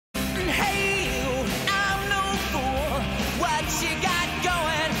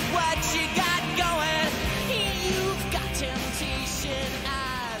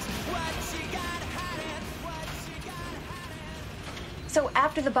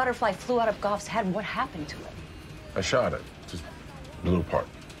After the butterfly flew out of Goff's head, what happened to it? I shot it. Just a little part.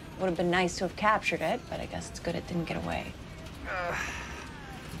 Would have been nice to have captured it, but I guess it's good it didn't get away.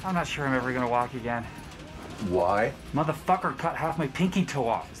 I'm not sure I'm ever gonna walk again. Why? Motherfucker cut half my pinky toe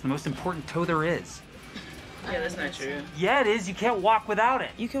off. It's the most important toe there is. Yeah, that's not true. Yeah, it is. You can't walk without it.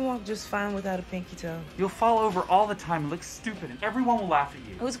 You can walk just fine without a pinky toe. You'll fall over all the time and look stupid, and everyone will laugh at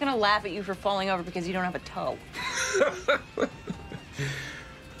you. Who's gonna laugh at you for falling over because you don't have a toe?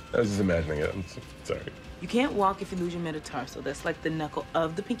 I was just imagining it. I'm sorry. You can't walk if you lose your metatarsal. That's like the knuckle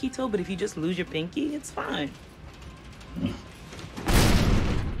of the pinky toe, but if you just lose your pinky, it's fine.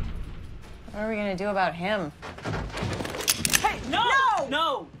 What are we gonna do about him? Hey, no! No!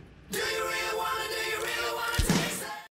 No!